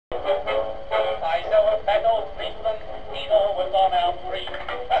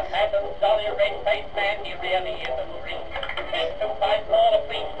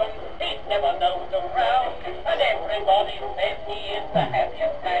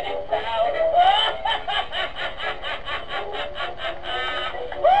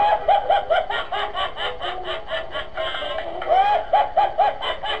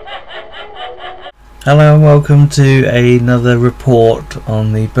Hello and welcome to another report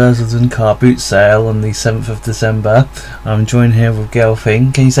on the Bursledon car boot sale on the 7th of December. I'm joined here with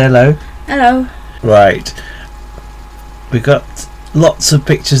Gelfing. Can you say hello? Hello. Right. We've got lots of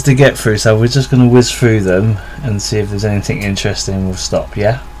pictures to get through, so we're just going to whiz through them and see if there's anything interesting. We'll stop,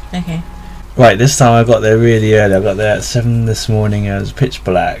 yeah? Okay. Right, this time I got there really early. I got there at 7 this morning and it was pitch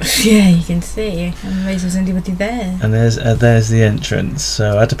black. Yeah, you can see. I'm amazed there's anybody there. And there's the entrance.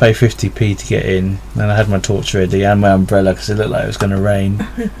 So I had to pay 50p to get in. And I had my torch ready and my umbrella because it looked like it was going to rain.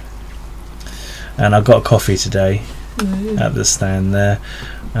 And I got a coffee today at the stand there.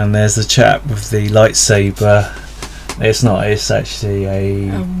 And there's the chap with the lightsaber. It's not, it's actually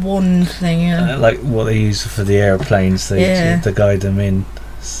a wand thing, yeah. like what they use for the aeroplanes to guide them in.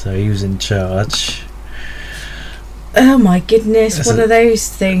 So he was in charge. Oh my goodness, that's one of those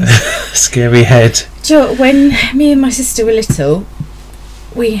things. Scary head. Do you know, when me and my sister were little,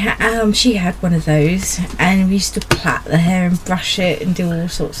 we she had one of those, and we used to plait the hair and brush it and do all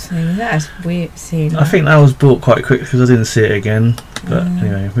sorts of things. That's weird seeing. I think that was bought quite quick because I didn't see it again. But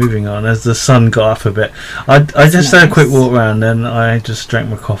anyway, moving on. As the sun got up a bit, I just had a quick walk around, and I just drank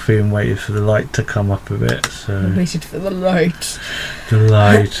my coffee and waited for the light to come up a bit. So waited for the light. The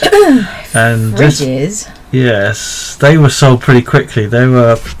light. And fridges. Yes, they were sold pretty quickly. They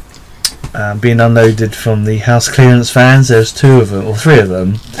were being unloaded from the house clearance vans. There was 2 of them or 3 of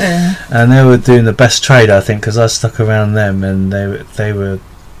them, and they were doing the best trade, I think, because I stuck around them, and they were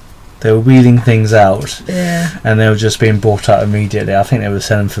wheeling things out, and they were just being bought out immediately. I think they were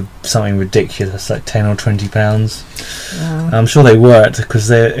selling for something ridiculous, like £10 or £20. Wow. I'm sure they worked because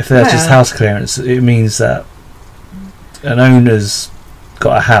if they're just house clearance, it means that an owner's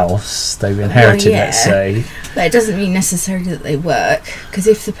got a house they've inherited, let's say. But it doesn't mean necessarily that they work, because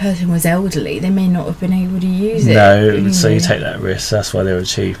if the person was elderly, they may not have been able to use it. No, so you take that risk. That's why they were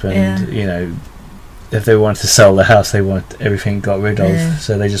cheap, and you know, if they wanted to sell the house, they want everything got rid of,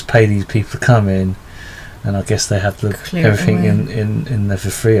 so they just pay these people to come in, and I guess they have everything in there for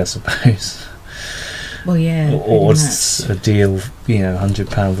free, I suppose. Well, yeah. Or it's a deal, you know,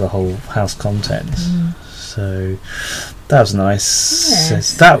 £100 the whole house contents. So that was nice.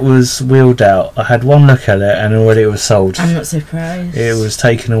 Yes. That was wheeled out. I had one look at it and already it was sold. I'm not surprised. It was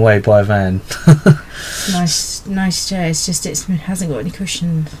taken away by a van. nice chair. It's just it hasn't got any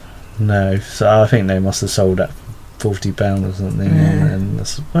cushions. No, so I think they must have sold at £40 or something, and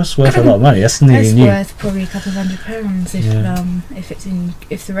that's worth a lot of money. That's nearly new. It's worth probably a couple of £100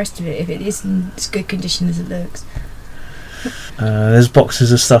 if the rest of it, if it is in as good condition as it looks. There's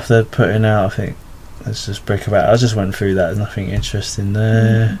boxes of stuff they're putting out, I think. Let's just break about. I just went through that. There's nothing interesting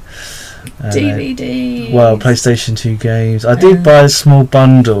there. DVD. Well, PlayStation 2 games. I did buy a small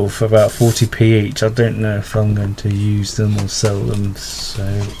bundle for about 40p each. I don't know if I'm going to use them or sell them. So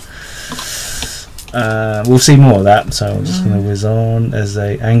we'll see more of that. So I'm just going to whiz on. There's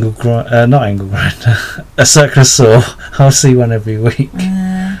a not angle grinder, a circular saw. I'll see one every week.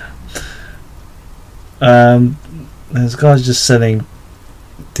 There's guys just selling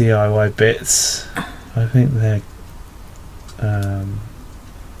DIY bits. I think they're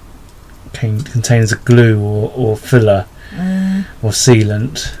contains a glue or filler or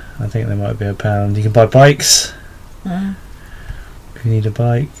sealant. I think they might be £1. You can buy bikes if you need a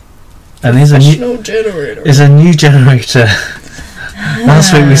bike. And there's a new generator.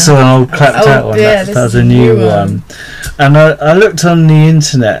 Last week we saw an old clapped out one. That was a new one. And I looked on the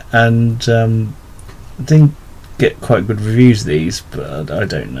internet and didn't get quite good reviews of these, but I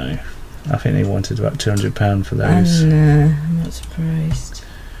don't know. I think they wanted about £200 for those. I'm not surprised.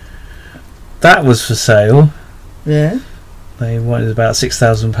 That was for sale. Yeah. They wanted about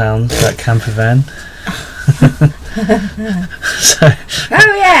 £6,000 for that camper van.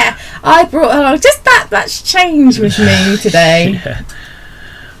 Oh yeah, I brought along just that much change with me today.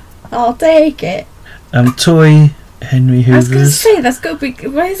 I'll take it. Toy Henry Hoovers. I was going to say that's got to be.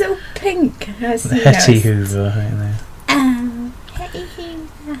 Why is it all pink? Hetty Hoover, I know. Hetty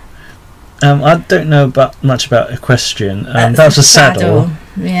Hoover. I don't know much about Equestrian. That was a saddle.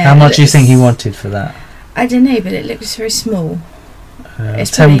 Yeah. How much do you think he wanted for that? I don't know, but it looks very small. It's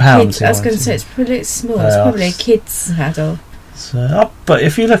 £10. I was going to say it's probably small. It's probably a kid's saddle. So, but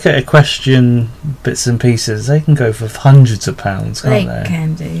if you look at Equestrian bits and pieces, they can go for hundreds of pounds, can't they? They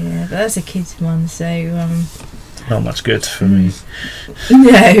can do, yeah. But that's a kid's one, so not much good for me.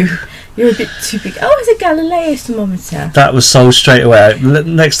 No, you're a bit too big. Oh, it's a Galileo thermometer. That was sold straight away.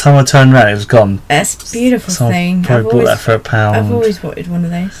 Next time I turned around, it was gone. That's a beautiful thing. I bought that for £1. I've always wanted one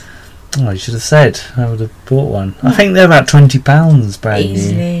of those. Oh, you should have said. I would have bought one. I think they're about £20 brand new.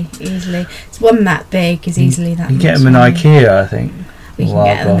 Easily. It's one that big is easily that. You can get them in IKEA, I think. We can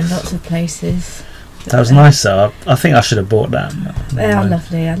get them in lots of places. That was nice though. I think I should have bought that. They are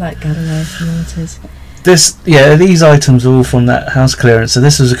lovely. I like Galileo thermometers. These items are all from that house clearance. So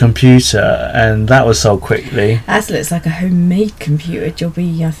this was a computer, and that was sold quickly. That looks like a homemade computer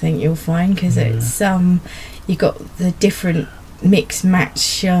jobby. I think you'll find because it's you got the different mix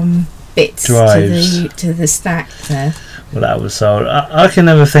match bits to the stack there. Well, that was sold. I can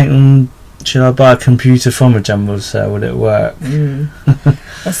never think. Should I buy a computer from a jumble sale? Would it work?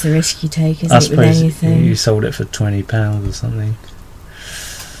 That's the risk you take, isn't it, with anything? You sold it for £20 or something.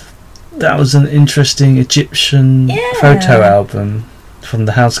 That was an interesting Egyptian photo album from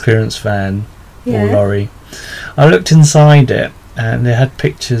the house clearance van or lorry. I looked inside it and they had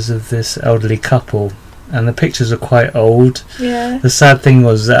pictures of this elderly couple, and the pictures are quite old. Yeah. The sad thing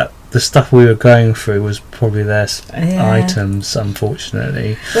was that the stuff we were going through was probably their items,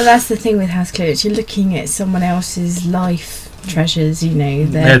 unfortunately. Well, that's the thing with house clearance. You're looking at someone else's life treasures, you know.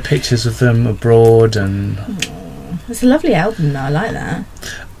 They had pictures of them abroad, and it's a lovely album, though. I like that.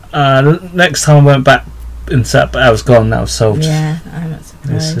 Next time I went back and sat, but that was gone. That was sold. Yeah, I'm not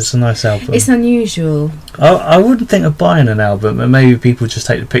surprised. It's a nice album. It's unusual. I wouldn't think of buying an album, but maybe people just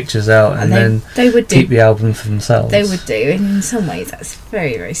take the pictures out and then they would keep the album for themselves. They would do, and in some ways that's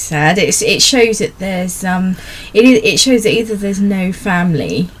very, very sad. It shows that there's it shows that either there's no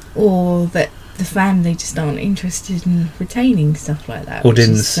family or that the family just aren't interested in retaining stuff like that, or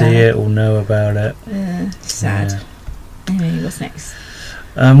didn't see it or know about it. Sad. Yeah. Anyway, what's next?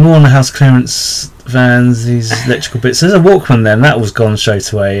 More on the house clearance vans, these electrical bits. There's a Walkman then, that was gone straight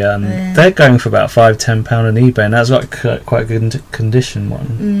away. They're going for about £5-10 on eBay, and that's like quite a good condition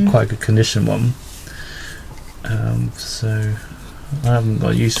one. Quite a good condition one. So I haven't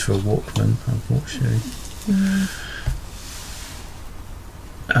got use for a Walkman, unfortunately.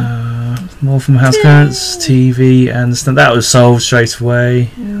 More from house clearance, TV and stuff. That was sold straight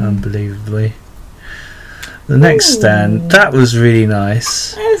away, unbelievably. The next stand, that was really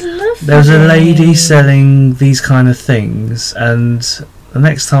nice. That was lovely. There was a lady selling these kind of things, and the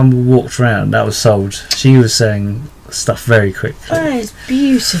next time we walked around, that was sold. She was selling stuff very quickly. Oh, it's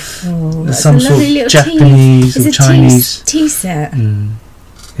beautiful. There's some sort of Japanese or Chinese tea set.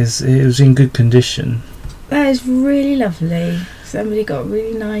 It was in good condition. That is really lovely. Somebody got a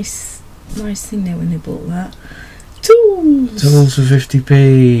really nice thing there when they bought that. Tools for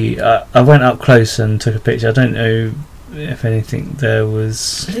 50p. I went up close and took a picture. I don't know if anything there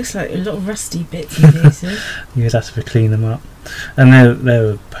was. It looks like a lot of rusty bits and pieces. You'd have to clean them up. And they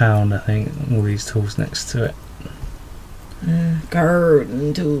were £1, I think, all these tools next to it.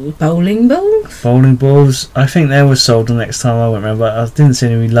 Garden tools. Bowling balls? Bowling balls. I think they were sold the next time I went round, but I didn't see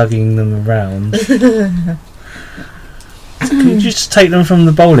anybody lugging them around. Could you just take them from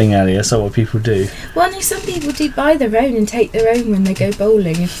the bowling alley? That's not what people do. Well, I know some people do buy their own and take their own when they go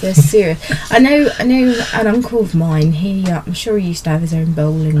bowling if they're serious. I know an uncle of mine, I'm sure he used to have his own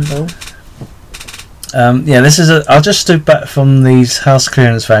bowling ball. This is I just stood back from these house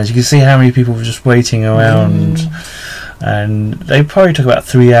clearance vans. You can see how many people were just waiting around, and they probably took about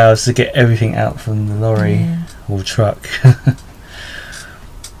 3 hours to get everything out from the lorry or truck.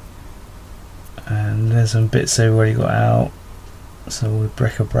 And there's some bits they've already got out, so all the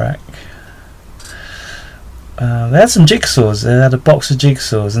bric-a-brac. They had some jigsaws. They had a box of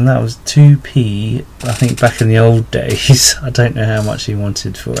jigsaws, and that was 2p, I think, back in the old days. I don't know how much he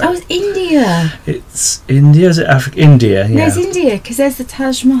wanted for it. Oh, it's India. It's India? Is it Africa? India, yeah. No, it's India, because there's the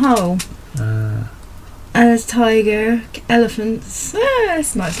Taj Mahal. And there's tiger, elephants.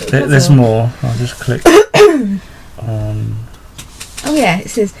 It's a nice little puzzle. There's more. I'll just click on... Oh yeah, it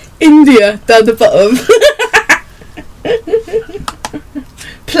says India down the bottom.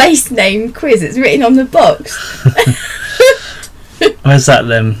 Place name quiz. It's written on the box. Where's that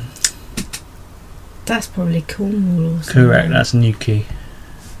then? That's probably Cornwall or something. Correct, that's Newquay.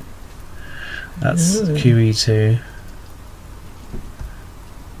 That's QE2.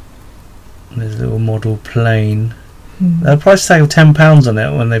 There's a little model plane. The price tag of £10 on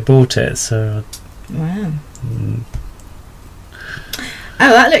it when they bought it, so... Wow. Oh,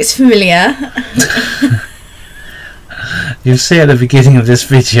 that looks familiar. You'll see at the beginning of this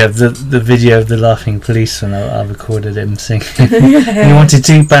video, the video of the laughing policeman. I recorded him singing. He wanted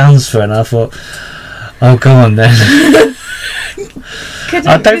 £2 for it, and I thought, oh, go on then.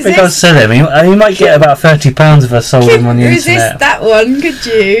 I don't think I'll sell him. He might get about £30 if I sold him on the internet. Resist that one, could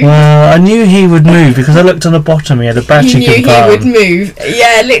you? Well, I knew he would move because I looked on the bottom. He had a battery compartment. He would move.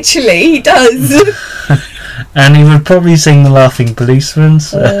 Yeah, literally, he does. And he would probably sing the laughing policeman.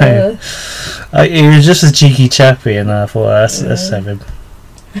 So he was just a cheeky chappy, and I thought, let's have him.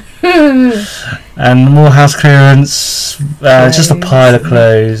 And more house clearance, just a pile of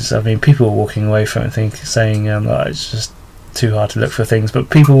clothes. I mean, people were walking away from it saying oh, it's just too hard to look for things, but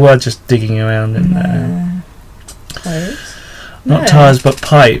people were just digging around in there. Clothes? Not tyres, but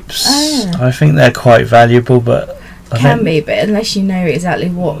pipes. Oh, yeah. I think they're quite valuable, but can be, but unless you know exactly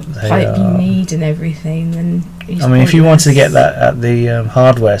what pipe you need and everything, then I mean, if you wanted to get that at the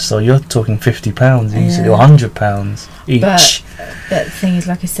hardware store, you're talking £50 easily, or £100 each. But the thing is,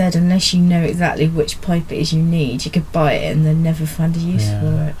 like I said, unless you know exactly which pipe it is you need, you could buy it and then never find a use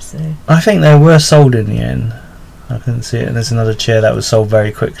for it. So I think they were sold in the end. I couldn't see it, and there's another chair that was sold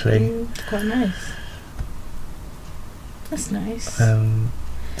very quickly. Quite nice. That's nice.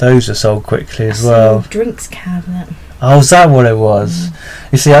 Those are sold quickly as well. Drinks cabinet. Oh, is that what it was?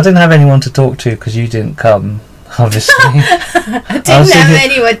 You see, I didn't have anyone to talk to because you didn't come, obviously. I didn't have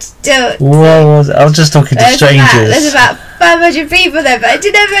anyone to talk to. What was it? I was just talking to strangers. There's about 500 people there, but I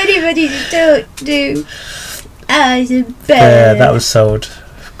didn't have anybody to talk to. I was in bed. Yeah, that was sold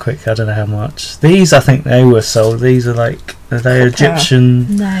quick. I don't know how much. These, I think they were sold. These are like, are they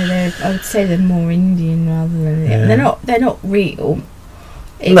Egyptian? No, I would say they're more Indian rather than they're not real.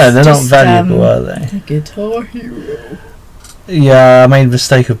 It's no, they're not valuable, are they? The Guitar Hero. Yeah, I made a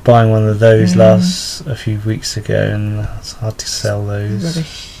mistake of buying one of those a few weeks ago, and it's hard to sell those.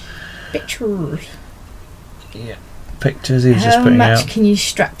 Rubbish. Pictures. Yeah, pictures. He was just putting out. How much can you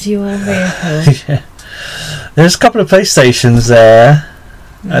strap to your vehicle? Yeah. There's a couple of PlayStations there.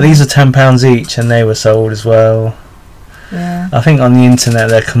 These are £10 each, and they were sold as well. Yeah. I think on the internet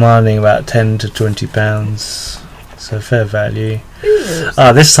they're commanding about £10 to £20. So fair value.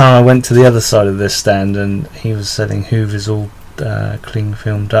 This time I went to the other side of this stand and he was selling Hoovers all cling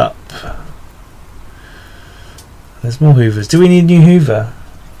filmed up. There's more Hoovers. Do we need a new Hoover?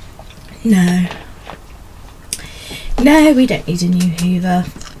 No. No, we don't need a new Hoover.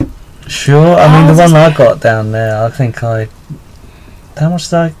 Sure. I mean, the one I got down there, how much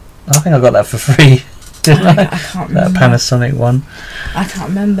did I think I got that for free. Didn't I? I can't remember. That Panasonic one. I can't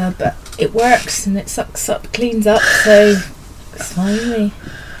remember, but it works and it sucks up, cleans up, so it's fine with me.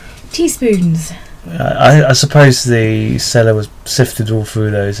 Teaspoons. I suppose the seller was sifted all through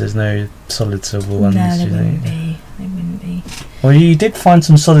those. There's no solid silver ones. No, they wouldn't be. They wouldn't be. Well, you did find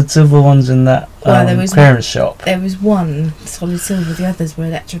some solid silver ones in that clearance shop. There was one solid silver. The others were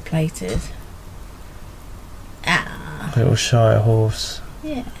electroplated. Little Shire horse.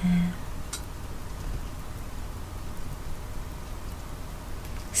 Yeah.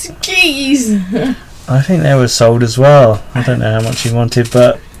 Skis. I think they were sold as well. I don't know how much you wanted,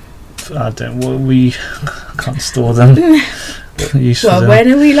 but we can't store them. Well, when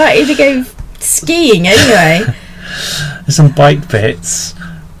are we likely to go skiing anyway? There's some bike bits.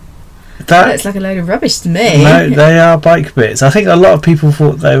 That looks like a load of rubbish to me. No, they are bike bits. I think a lot of people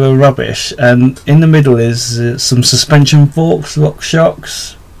thought they were rubbish, and in the middle is some suspension forks,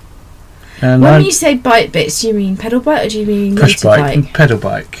 Shox. And when you say bike bits, do you mean pedal bike or do you mean push bike? Pedal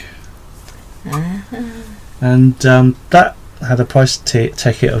bike. And that had a price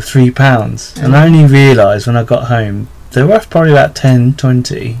ticket of £3, and I only realised when I got home they're worth probably about 10,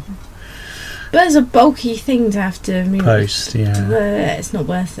 20. But it's a bulky thing to have to move. Post, yeah. It's not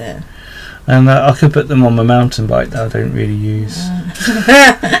worth it. And I could put them on my mountain bike that I don't really use.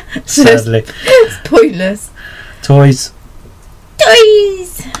 Sadly. It's pointless. Toys.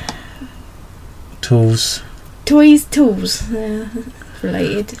 Tools.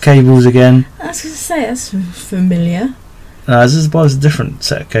 Related. Cables again. I was going to say, that's familiar. No, this is a different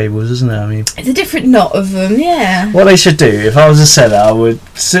set of cables, isn't it? I mean, it's a different knot of them, yeah. What they should do, if I was a seller, I would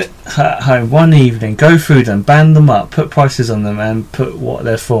sit at home one evening, go through them, band them up, put prices on them, and put what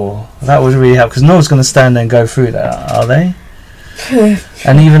they're for. That would really help, because no one's going to stand there and go through that, are they?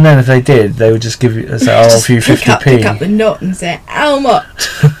 And even then, if they did, they would just give you, say, a few 50p. Pick up the knot and say, how much?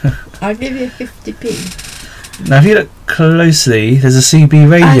 I'll give you 50p. Now, if you look closely, there's a CB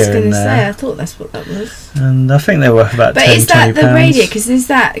radio in there. I was going to say, I thought that's what that was. And I think they're worth about £10, But is that £20. the radio? Because is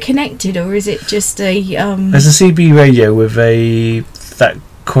that connected, or is it just a... There's a CB radio with that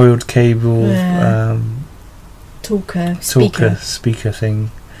coiled cable... speaker thing.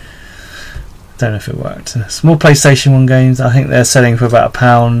 Don't know if it worked. Small PlayStation 1 games, I think they're selling for about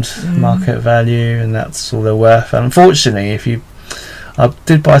 £1 market value, and that's all they're worth. And unfortunately, I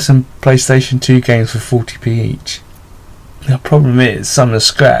did buy some PlayStation 2 games for 40p each. The problem is some are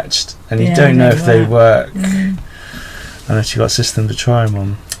scratched and you don't know if they work unless you've got a system to try them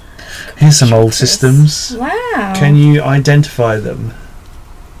on. Here's some old systems. Wow. Can you identify them?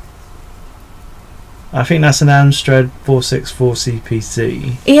 I think that's an Amstrad 464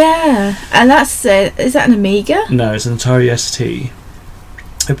 CPC. Yeah, and that's is that an Amiga? No, it's an Atari ST.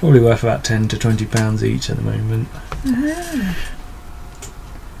 They're probably worth about £10 to £20 each at the moment.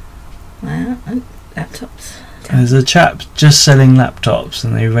 Well, laptops. There's a chap just selling laptops,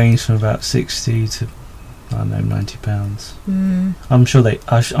 and they range from about £60 to I don't know £90. I'm sure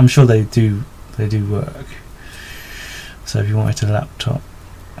they do work. So if you wanted a laptop,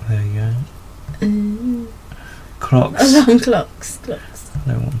 there you go. Clocks. Alarm clocks. I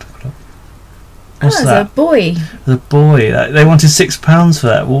don't want a clock. What's that? A Buoy. The Buoy. They wanted £6 for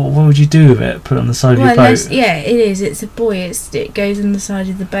that. What would you do with it? Put it on the side of your boat? Yeah, it is. It's a Buoy. It goes on the side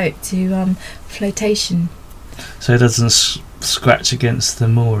of the boat to flotation. So it doesn't scratch against the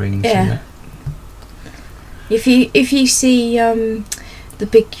moorings. Yeah. If you see the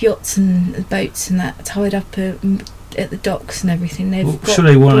big yachts and the boats and that tied up at the docks and everything, they've got.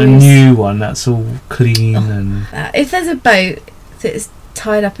 Surely want a new one that's all clean and. If there's a boat that's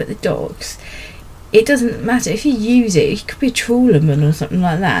tied up at the docks, it doesn't matter if you use it. It could be a trawlerman or something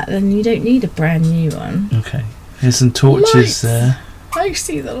like that. Then you don't need a brand new one. Okay. There's some torches lights. There. I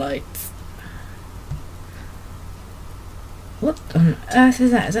see the lights. What on earth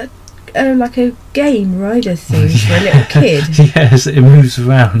is that? Is that like a game rider thing for a little kid? Yes, it moves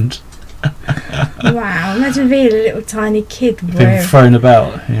around. Wow, imagine being a little tiny kid. Being thrown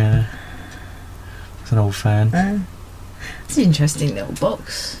about, yeah. It's an old fan. It's an interesting little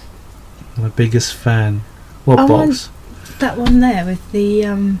box. My biggest fan. What box? That one there with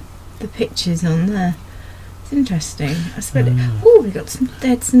the pictures on there. It's interesting. I suppose. Oh, we got some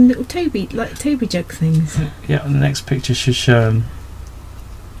little Toby jug things. Yeah, and the next picture should show them.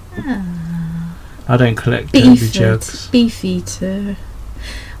 I don't collect Toby jugs. Beefeater.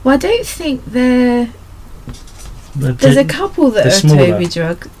 Well, I don't think they're. There's a couple that are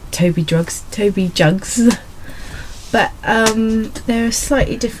Toby jugs, but they're a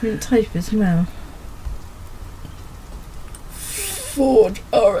slightly different type as well. Ford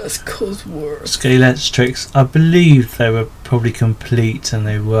RS Cosworth. Scalextrics. I believe they were probably complete and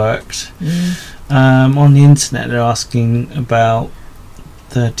they worked. On the internet, they're asking about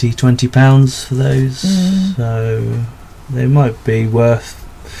 £30-20 for those, so they might be worth.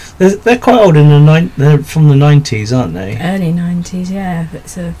 They're quite old they're from the 90s, aren't they? Early 90s, yeah.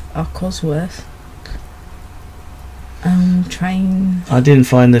 It's our Cosworth. Train. I didn't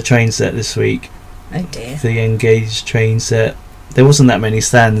find the train set this week. Oh dear. The N-Guage train set. There wasn't that many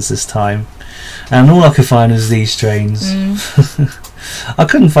stands this time, and all I could find was these trains. I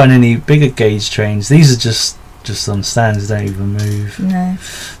couldn't find any bigger gauge trains. These are just on stands, don't even move. No.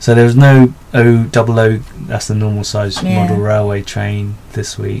 So there was no 000, that's the normal size model railway train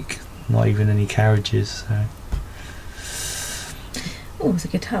this week. Not even any carriages. So. Oh, it's a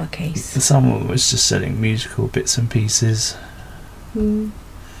guitar case. Someone was just selling musical bits and pieces.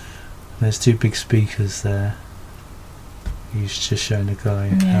 There's two big speakers there. He's just showing a guy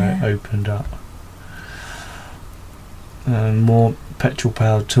how it opened up. And more petrol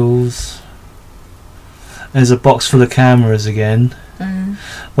powered tools. There's a box full of cameras again.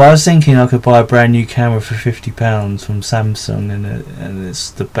 But I was thinking I could buy a brand new camera for £50 from Samsung, and it's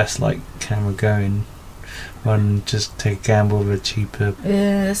the best camera going. Rather than just take a gamble with a cheaper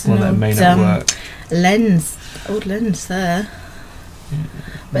one that may not work. Old lens there. Yeah,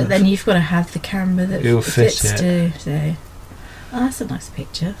 but then you've got to have the camera that fits to. So, that's a nice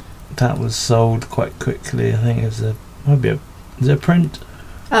picture. That was sold quite quickly. I think it was is it a print?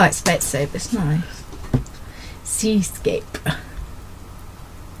 Oh, it's bed soap. It's nice. Seascape.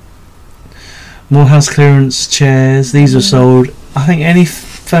 More house clearance chairs. These are sold. I think any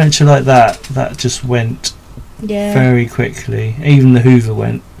furniture like that just went very quickly. Even the Hoover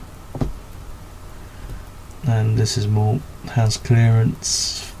went. And this is more house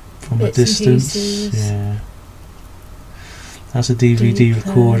clearance from a distance. Yeah. That's a DVD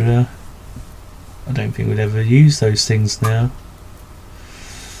recorder. I don't think we'd ever use those things now,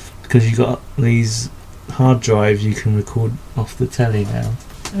 because you got these hard drives you can record off the telly now.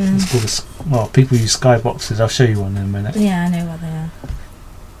 It's called people use skyboxes. I'll show you one in a minute. Yeah, I know what they are.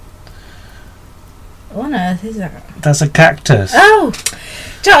 What on earth is that? That's a cactus. Oh!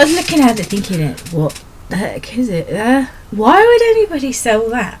 I was looking at it thinking, what the heck is it? Why would anybody sell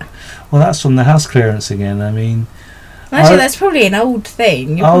that? Well, that's from the house clearance again. I mean, actually, that's probably an old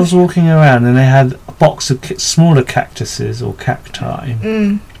thing. I was walking around and they had a box of smaller cactuses or cacti,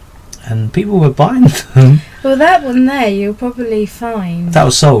 and people were buying them. Well, that one there you'll probably find. That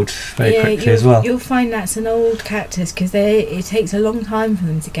was sold very quickly as well. You'll find that's an old cactus because it takes a long time for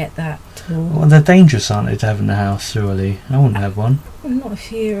them to get that tall. Well, they're dangerous, aren't they, to have in the house? Surely, I wouldn't have one. Well, not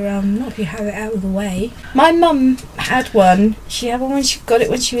if you have it out of the way. My mum had one. She had one when she got it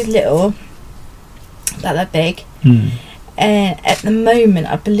when she was little, about that big. And at the moment,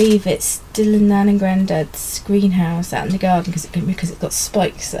 I believe it's still in Nan and Granddad's greenhouse out in the garden because it got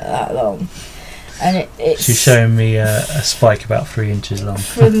spikes that are that long. And it's... She's showing me a spike about 3 inches long.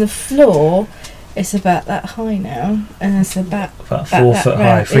 From the floor, it's about that high now. And it's about 4 foot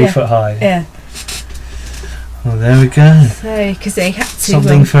high, 3 foot high. Yeah. Well, there we go. So, because they had to...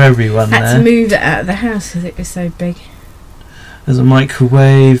 Something for everyone there. Had to move it out of the house because it was so big. There's a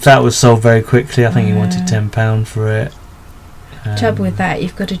microwave. That was sold very quickly. I think he wanted £10 for it. Trouble with that,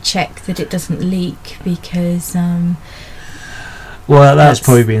 you've got to check that it doesn't leak because... well, that's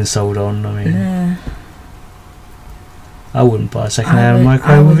probably being sold on. I mean... I wouldn't buy a second-hand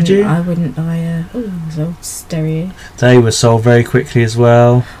microwave, would you? I wouldn't buy a old stereo. They were sold very quickly as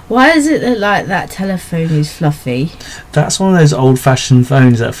well. Why is it that like that telephone is fluffy? That's one of those old-fashioned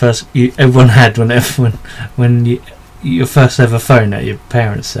phones that first everyone had when your first ever phone that your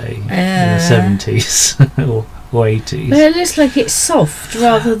parents say in the 70s or 80s. But it looks like it's soft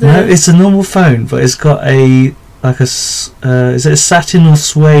rather than... No, it's a normal phone, but it's got is it a satin or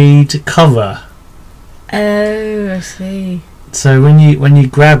suede cover? Oh, I see. So when you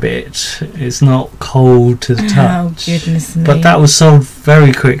grab it, it's not cold to the touch. Oh, goodness me. But that was sold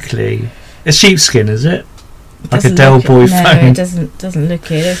very quickly. It's sheepskin, is it? Like a Del Boy phone? No, it doesn't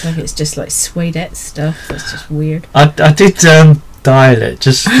look it. It looks like it's just like suedette stuff. That's just weird. I did dial it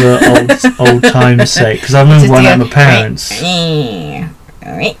just for old time's sake, because I remember one at my parents.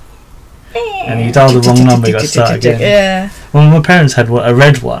 And you dialed the wrong number, you got to start again. Yeah. Well, my parents had a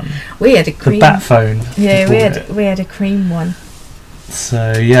red one. We had a cream. The bat phone. Yeah, we had a cream one.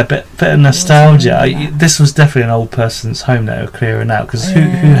 So yeah, bit of nostalgia. This was definitely an old person's home that they were clearing out, because who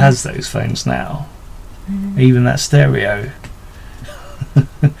has those phones now? Even that stereo.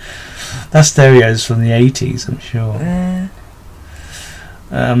 That stereo's from the 80s, I'm sure.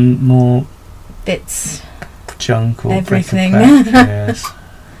 More bits, junk or everything. Yes.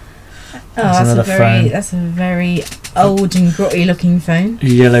 That's a very old and grotty looking phone.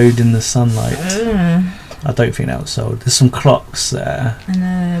 Yellowed in the sunlight. I don't think that was sold. There's some clocks there. And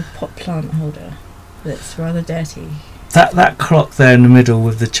a pot plant holder that's rather dirty. That clock there in the middle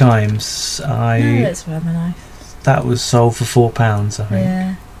with the chimes, that's rather nice. That was sold for £4, I think.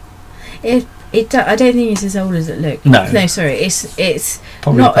 Yeah. I don't think it's as old as it looks. No, sorry. It's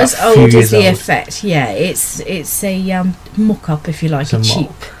probably not as old as the effect. Yeah, it's a mock up, if you like, a cheap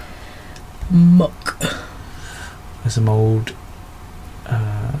muck. There's some old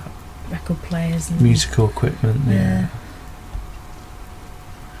record players and musical equipment. Yeah.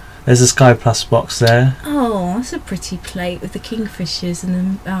 There's a Sky Plus box there. Oh, that's a pretty plate with the kingfishers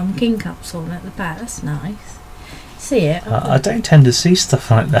and the king cups on at the back. That's nice. See it? I don't tend to see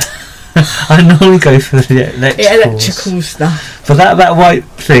stuff like that. I normally go for the electrical stuff. But that white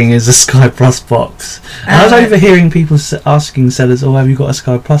thing is a Sky Plus box. And I was overhearing people asking sellers, "Oh, have you got a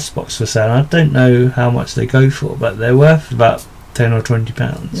Sky Plus box for sale?" And I don't know how much they go for, but they're worth about £10 or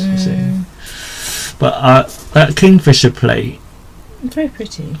 £20. You see. But that Kingfisher plate, it's very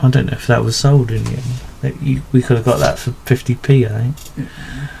pretty. I don't know if that was sold in the end. We could have got that for 50p, I think.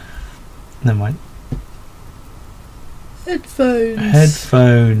 Never mind.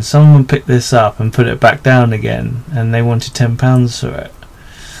 Headphones. Someone picked this up and put it back down again, and they wanted £10 for it.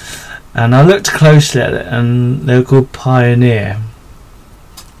 And I looked closely at it, and they were called Pioneer.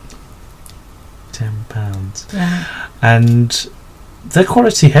 £10. Right. And they're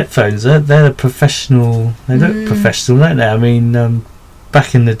quality headphones. They're professional. They look professional, don't they? I mean,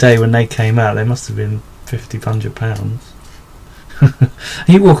 back in the day when they came out, they must have been £50-100.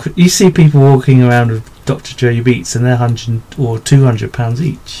 You see people walking around with Dr. Dre Beats, and they're £100 or £200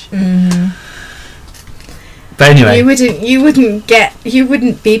 each. But anyway, you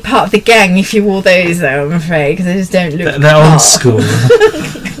wouldn't be part of the gang if you wore those, though. I'm afraid, because they just don't look. They're old school.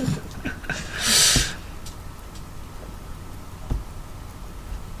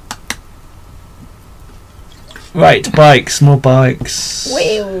 Right, bikes, more bikes.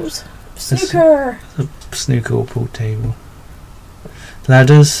 Wheels, snooker. A snooker or pool table.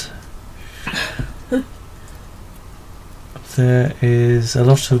 Ladders. There is a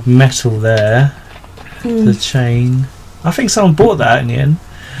lot of metal there. The chain. I think someone bought that in the end.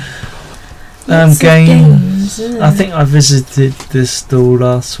 Games. I think I visited this store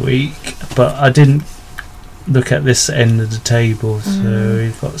last week, but I didn't look at this end of the table. So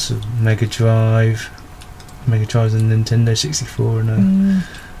we've got some Megradrive. Megradrive's a Nintendo 64 and a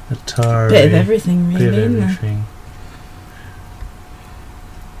Atari. Bit of everything, really. Bit of everything.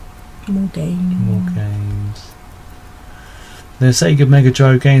 More games. The Sega Mega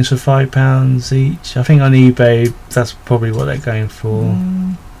Drive games for £5 each. I think on eBay that's probably what they're going for.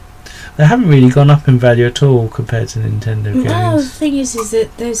 They haven't really gone up in value at all compared to Nintendo games. No, the thing is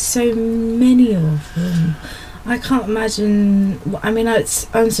that there's so many of them. I can't imagine. I mean,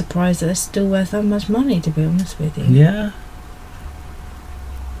 I'm surprised that they're still worth that much money, to be honest with you. Yeah.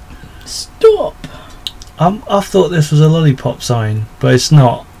 Stop! I thought this was a lollipop sign, but it's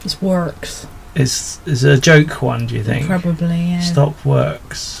not. It works. It's a joke one, do you think? Probably, yeah. Stop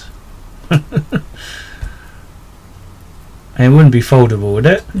works. And it wouldn't be foldable, would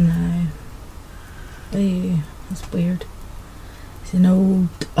it? No. Ew, that's weird. It's an old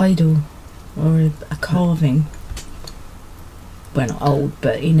idol. Or a carving. Well, not old,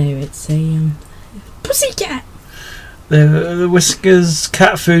 but you know, it's a pussycat. The Whiskers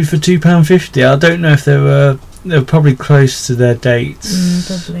cat food for £2.50. I don't know if they were probably close to their dates.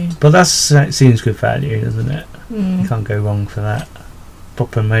 Probably. But that seems good value, doesn't it? Mm. You can't go wrong for that.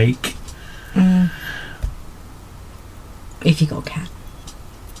 Proper make. If you got a cat.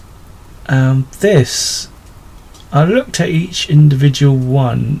 This, I looked at each individual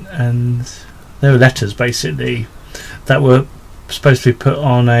one, and there were letters basically that were supposed to be put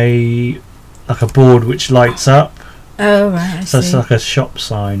on a board which lights up. Oh right, So it's like a shop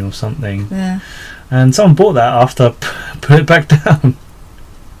sign or something. Yeah. And someone bought that after I put it back down.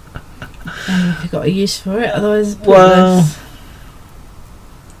 And if you got a use for it, otherwise. Well,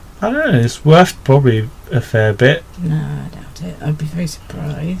 I don't know. It's worth probably a fair bit. No, I doubt it. I'd be very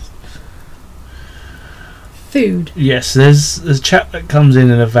surprised. Food. Yes, there's a chap that comes in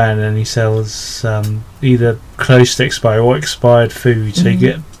a van and he sells either close to expiry or expired food. So you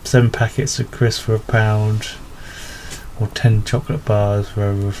get 7 packets of crisps for £1, or 10 chocolate bars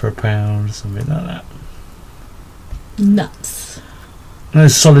for £1, something like that. Nuts.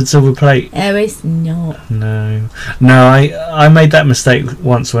 There's a solid silver plate. Oh, it's not. No, I made that mistake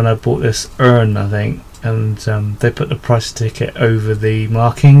once when I bought this urn, I think, and they put the price ticket over the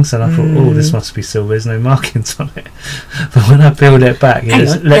markings, and I thought, oh, this must be silver. There's no markings on it. But when I peeled it back,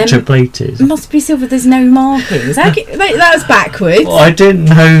 it's electroplated. It must be silver. There's no markings. That was backwards. Well, I didn't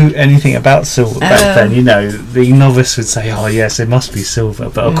know anything about silver back then. You know, the novice would say, "Oh, yes, it must be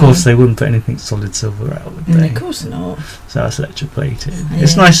silver," but of course they wouldn't put anything solid silver out, would they? Of course not. So it's electroplated. Yeah.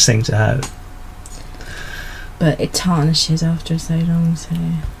 It's a nice thing to have, but it tarnishes after so long. So.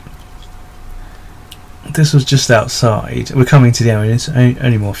 This was just outside. We're coming to the end. It's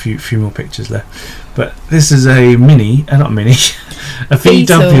only few more pictures left. But this is a mini, not mini, a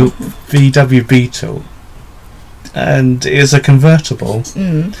VW Beetle, and it is a convertible.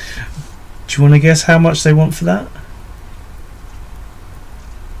 Do you want to guess how much they want for that?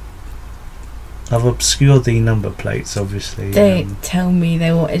 I've obscured the number plates, obviously. They tell me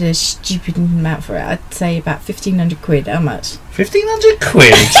they wanted a stupid amount for it. I'd say about £1,500. How much? 1,500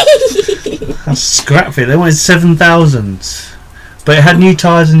 quid? That's scrappy. They wanted 7,000, but it had new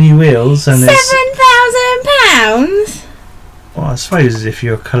tyres and new wheels, and £7,000. Well, I suppose if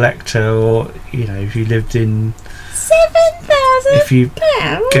you're a collector, or if you lived in £7,000. If you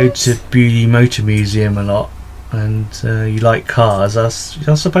go to Buoy Motor Museum a lot, and you like cars, I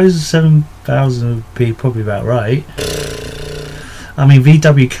suppose 7,000 would be probably about right. I mean,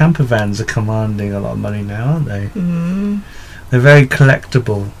 VW camper vans are commanding a lot of money now, aren't they? They're very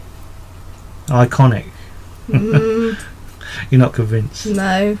collectible, iconic. You're not convinced?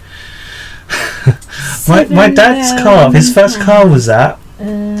 No. my dad's car, his first car was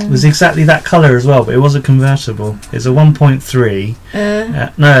exactly that colour as well, but it was a convertible. It's a 1.3.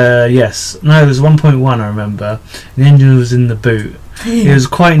 It was 1.1, I remember. The engine was in the boot. It was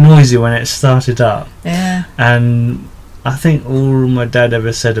quite noisy when it started up. Yeah. And I think all my dad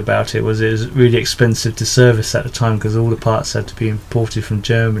ever said about it was really expensive to service at the time, because all the parts had to be imported from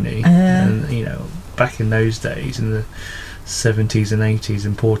Germany. And back in those days, in the 70s and 80s,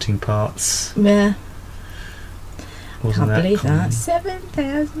 importing parts. Yeah. Wasn't Can't believe common. that.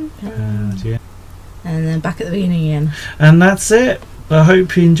 £7,000. Yeah. And then back at the beginning again. And that's it. I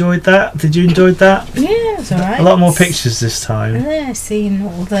hope you enjoyed that. Did you enjoy that? Yeah, it's alright. A lot more pictures this time. Yeah, seeing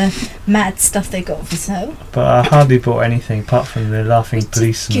all the mad stuff they got for sale. But I hardly bought anything apart from the laughing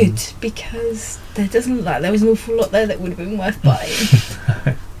policeman. Good, because there doesn't look like there was an awful lot there that would have been worth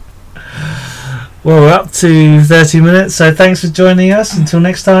buying. Well, we're up to 30 minutes, so thanks for joining us. Until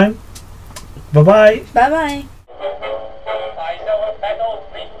next time. Bye-bye. Bye-bye. I know a fat old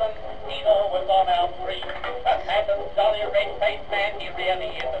policeman, he's always on our street. A fat and jolly red-faced man, he really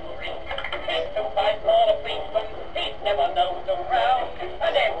is a treat. He's 2 times more a policeman, he's never nosed around.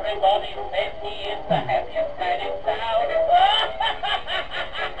 And everybody says he is the happiest man in town.